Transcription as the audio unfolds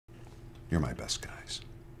You're my best guys.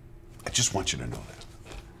 I just want you to know that.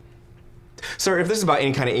 Sir, if this is about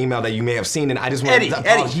any kind of email that you may have seen, then I just want to...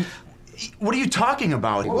 Eddie, what are you talking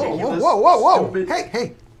about? Whoa, whoa, whoa, whoa, whoa. Hey,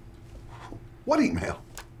 hey. What email?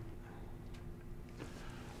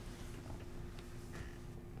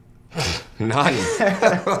 None.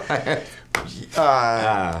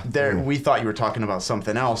 We thought you were talking about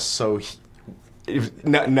something else, so...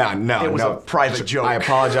 No. It was a private joke. I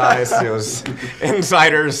apologize. It was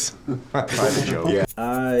insiders. Private joke. Yeah.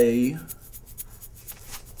 I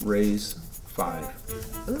raise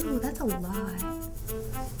 5. Ooh, that's a lot.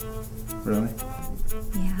 Really?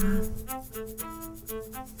 Yeah.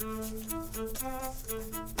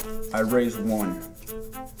 I raise 1.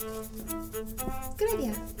 Good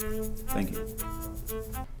idea. Thank you.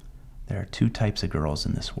 There are 2 types of girls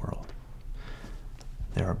in this world.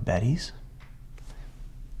 There are Bettys,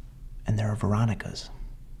 and there are Veronicas.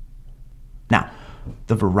 Now,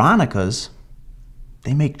 the Veronicas,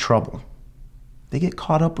 they make trouble. They get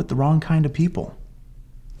caught up with the wrong kind of people.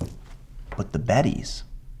 But the Bettys,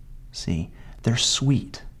 see, they're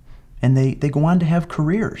sweet, and they go on to have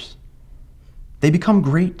careers. They become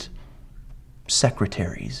great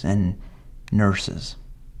secretaries and nurses.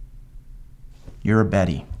 You're a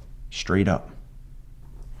Betty, straight up.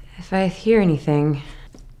 If I hear anything...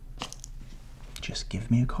 just give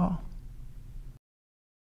me a call.